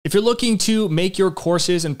If you're looking to make your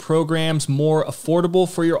courses and programs more affordable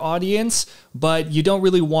for your audience, but you don't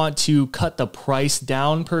really want to cut the price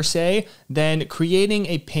down per se, then creating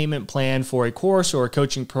a payment plan for a course or a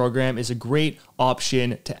coaching program is a great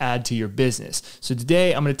option to add to your business. So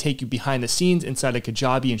today I'm going to take you behind the scenes inside of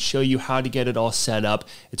Kajabi and show you how to get it all set up.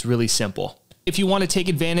 It's really simple. If you want to take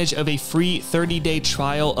advantage of a free 30-day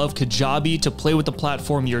trial of Kajabi to play with the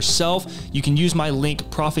platform yourself, you can use my link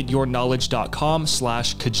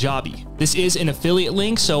profityourknowledge.com/Kajabi. This is an affiliate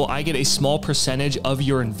link, so I get a small percentage of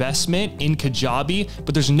your investment in Kajabi,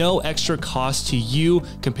 but there's no extra cost to you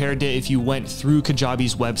compared to if you went through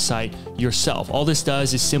Kajabi's website yourself. All this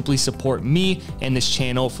does is simply support me and this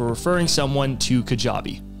channel for referring someone to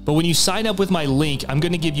Kajabi. But when you sign up with my link, I'm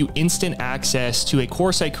going to give you instant access to a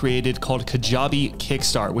course I created called Kajabi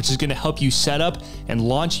Kickstart, which is going to help you set up and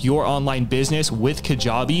launch your online business with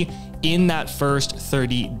Kajabi in that first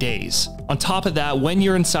 30 days. On top of that, when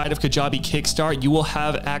you're inside of Kajabi Kickstart, you will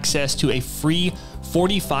have access to a free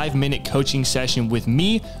 45-minute coaching session with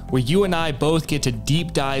me where you and I both get to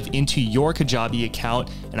deep dive into your Kajabi account,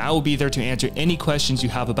 and I will be there to answer any questions you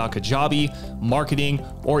have about Kajabi, marketing,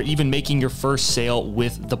 or even making your first sale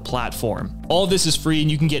with the platform. All of this is free, and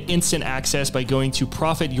you can get instant access by going to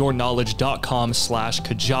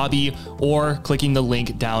profityourknowledge.com/Kajabi or clicking the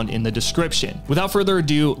link down in the description. Without further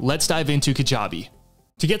ado, let's dive into Kajabi.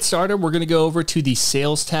 To get started, we're going to go over to the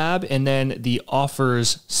sales tab and then the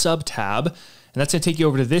offers sub tab. And that's going to take you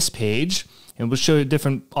over to this page, and we'll show you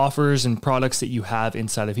different offers and products that you have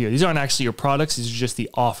inside of here. These aren't actually your products. These are just the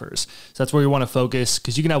offers. So that's where you want to focus,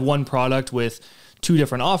 because you can have one product with two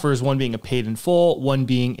different offers, one being a paid in full, one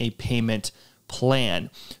being a payment plan.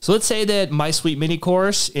 So let's say that my sweet mini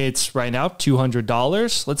course, it's right now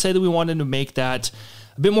 $200. Let's say that we wanted to make that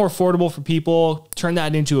a bit more affordable for people, turn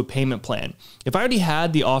that into a payment plan. If I already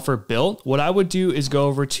had the offer built, what I would do is go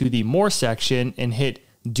over to the more section and hit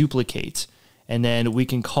duplicate. And then we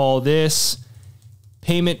can call this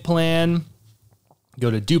payment plan, go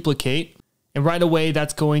to duplicate, and right away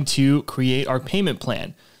that's going to create our payment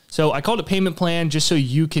plan. So I called it payment plan just so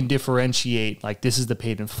you can differentiate, like this is the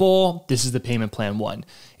paid in full, this is the payment plan one.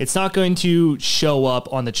 It's not going to show up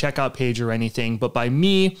on the checkout page or anything, but by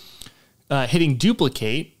me hitting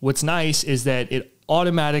duplicate, what's nice is that it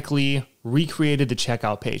automatically recreated the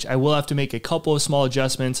checkout page. I will have to make a couple of small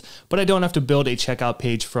adjustments, but I don't have to build a checkout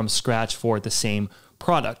page from scratch for the same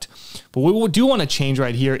product. But what we do want to change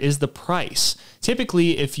right here is the price.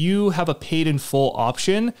 Typically, if you have a paid in full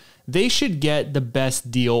option, they should get the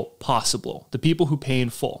best deal possible. The people who pay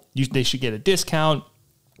in full, they should get a discount,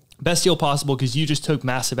 best deal possible, because you just took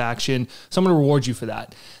massive action. So I'm going to reward you for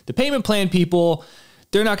that. The payment plan people,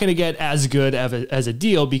 they're not going to get as good as a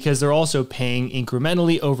deal because they're also paying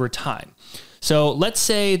incrementally over time. So let's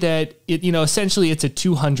say that essentially it's a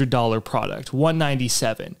 $200 product,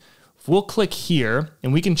 $197. We'll click here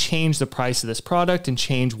and we can change the price of this product and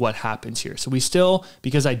change what happens here. So we still,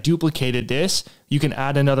 because I duplicated this, you can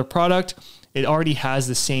add another product. It already has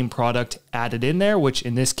the same product added in there, which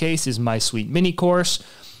in this case is my sweet mini course.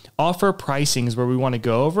 Offer pricing is where we want to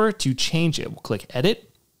go over to change it. We'll click edit.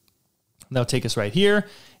 That'll take us right here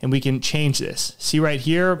and we can change this. See right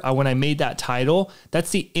here, when I made that title,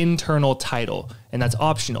 that's the internal title and that's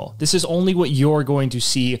optional. This is only what you're going to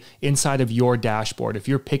see inside of your dashboard. If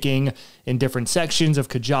you're picking in different sections of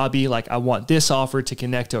Kajabi, like I want this offer to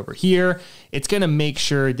connect over here, it's going to make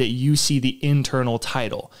sure that you see the internal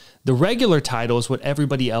title. The regular title is what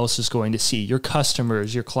everybody else is going to see, your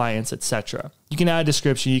customers, your clients, etc. You can add a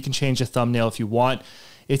description, you can change the thumbnail if you want.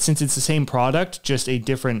 Since it's the same product, just a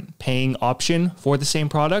different paying option for the same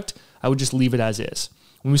product, I would just leave it as is.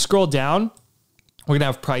 When we scroll down, we're gonna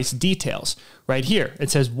have price details. Right here, it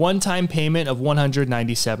says one-time payment of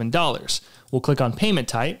 $197. We'll click on payment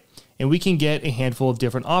type, and we can get a handful of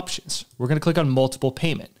different options. We're gonna click on multiple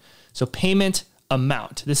payment. So payment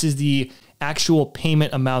amount, this is the actual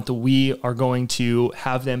payment amount that we are going to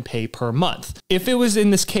have them pay per month. If it was in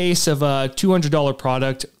this case of a $200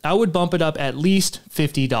 product, I would bump it up at least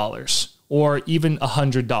 $50 or even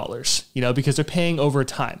 $100, because they're paying over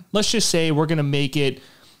time. Let's just say we're going to make it,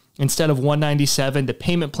 instead of $197, the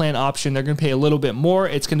payment plan option, they're going to pay a little bit more.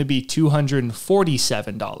 It's going to be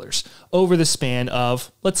 $247 over the span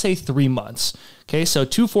of, let's say, 3 months. Okay, so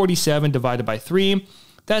 $247 divided by 3,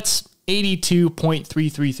 that's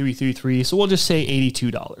 82.33333. So we'll just say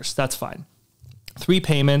 $82. That's fine. 3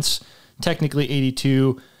 payments, technically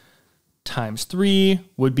 82 times 3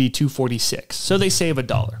 would be 246. So they save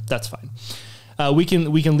 $1. That's fine. We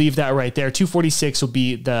can leave that right there. 246 will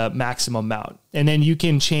be the maximum amount. And then you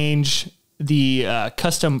can change the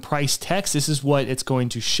custom price text, this is what it's going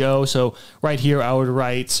to show. So right here, I would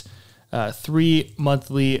write 3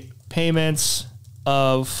 monthly payments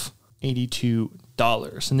of $82.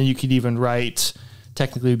 And then you could even write,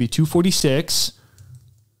 technically it would be $246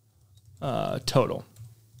 total.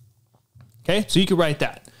 Okay, so you could write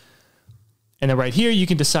that. And then right here, you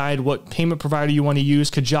can decide what payment provider you want to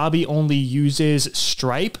use. Kajabi only uses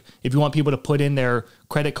Stripe if you want people to put in their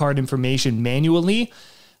credit card information manually,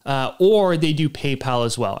 or they do PayPal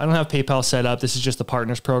as well. I don't have PayPal set up. This is just the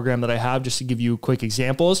partners program that I have just to give you quick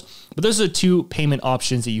examples. But those are the two payment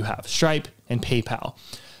options that you have, Stripe and PayPal.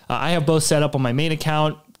 I have both set up on my main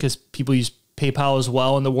account because people use PayPal as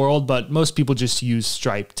well in the world, but most people just use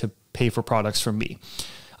Stripe to pay for products from me.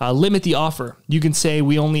 Limit the offer. You can say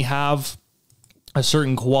we only have a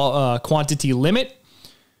certain quantity limit,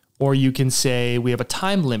 or you can say we have a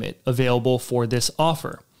time limit available for this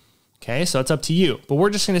offer. Okay, so it's up to you. But we're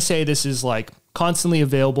just going to say this is like constantly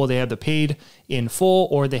available. They have the paid in full,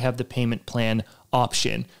 or they have the payment plan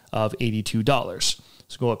option of $82.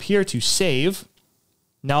 So go up here to save.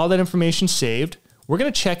 Now all that information's saved. We're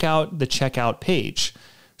going to check out the checkout page.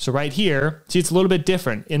 So right here, see, it's a little bit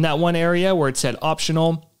different. In that one area where it said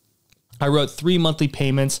optional, I wrote 3 monthly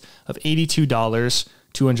payments of $82,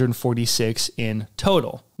 $246 in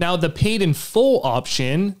total. Now the paid in full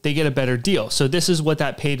option, they get a better deal. So this is what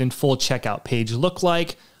that paid in full checkout page looked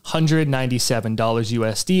like. $197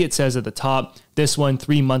 USD. It says at the top, this one,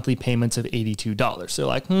 3 monthly payments of $82. So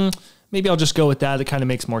like, maybe I'll just go with that. It kind of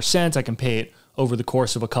makes more sense. I can pay it over the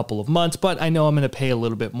course of a couple of months, but I know I'm going to pay a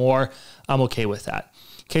little bit more. I'm okay with that.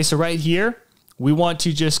 Okay, so right here, we want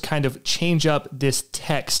to just kind of change up this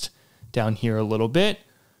text down here a little bit.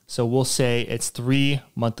 So we'll say it's 3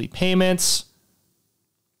 monthly payments.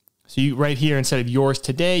 So you right here, instead of yours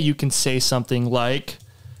today, you can say something like,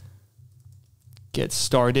 get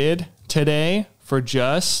started today for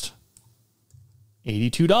just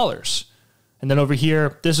 $82. And then over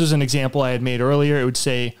here, this was an example I had made earlier. It would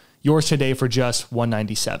say yours today for just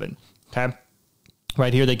 $197. Okay.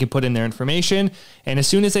 Right here, they can put in their information. And as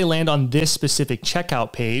soon as they land on this specific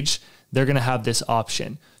checkout page, they're going to have this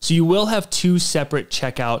option. So you will have 2 separate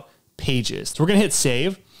checkout pages. So we're going to hit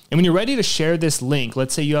save. And when you're ready to share this link,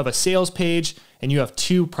 let's say you have a sales page and you have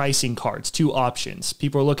 2 pricing cards, 2 options.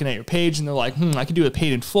 People are looking at your page and they're like, I could do a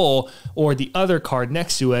paid in full, or the other card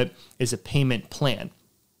next to it is a payment plan.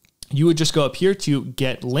 You would just go up here to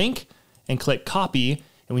get link and click copy.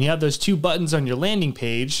 And when you have those 2 buttons on your landing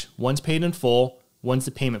page, one's paid in full, one's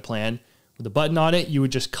the payment plan, with a button on it, you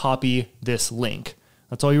would just copy this link.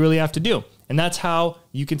 That's all you really have to do. And that's how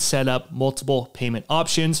you can set up multiple payment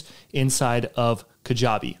options inside of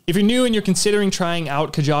Kajabi. If you're new and you're considering trying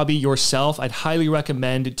out Kajabi yourself, I'd highly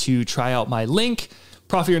recommend to try out my link,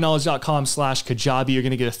 profityourknowledge.com/Kajabi. You're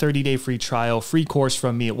going to get a 30-day free trial, free course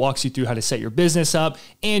from me. It walks you through how to set your business up,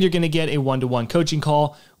 and you're going to get a one-to-one coaching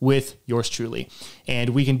call with yours truly.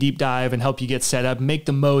 And we can deep dive and help you get set up, make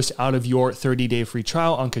the most out of your 30-day free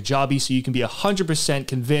trial on Kajabi so you can be 100%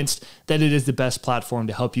 convinced that it is the best platform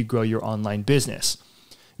to help you grow your online business.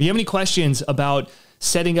 If you have any questions about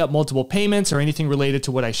setting up multiple payments or anything related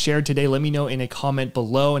to what I shared today, let me know in a comment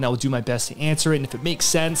below and I will do my best to answer it. And if it makes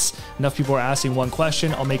sense, enough people are asking one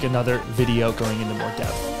question, I'll make another video going into more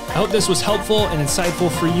depth. I hope this was helpful and insightful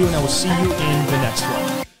for you, and I will see you in the next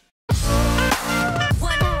one.